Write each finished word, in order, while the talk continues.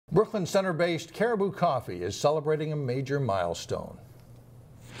Brooklyn Center-based Caribou Coffee is celebrating a major milestone.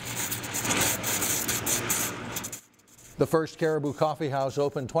 The first Caribou Coffee House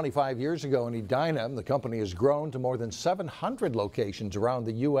opened 25 years ago in Edina. The company has grown to more than 700 locations around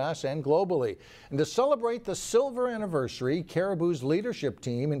the U.S. and globally. And to celebrate the silver anniversary, Caribou's leadership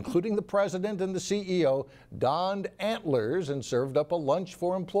team, including the president and the CEO, donned antlers and served up a lunch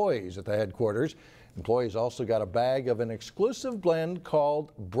for employees at the headquarters. Employees also got a bag of an exclusive blend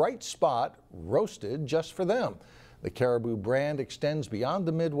called Bright Spot, roasted just for them. The Caribou brand extends beyond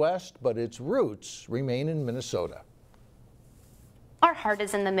the Midwest, but its roots remain in Minnesota. Our heart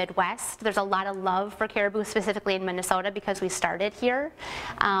is in the Midwest. There's a lot of love for Caribou, specifically in Minnesota, because we started here.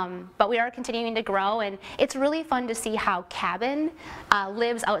 But we are continuing to grow, and it's really fun to see how cabin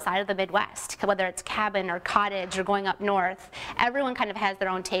lives outside of the Midwest. Whether it's cabin or cottage or going up north, everyone kind of has their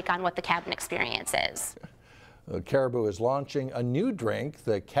own take on what the cabin experience is. Caribou is launching a new drink,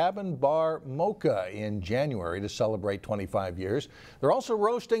 the Cabin Bar Mocha, in January to celebrate 25 years. They're also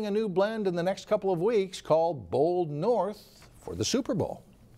roasting a new blend in the next couple of weeks called Bold North for the Super Bowl.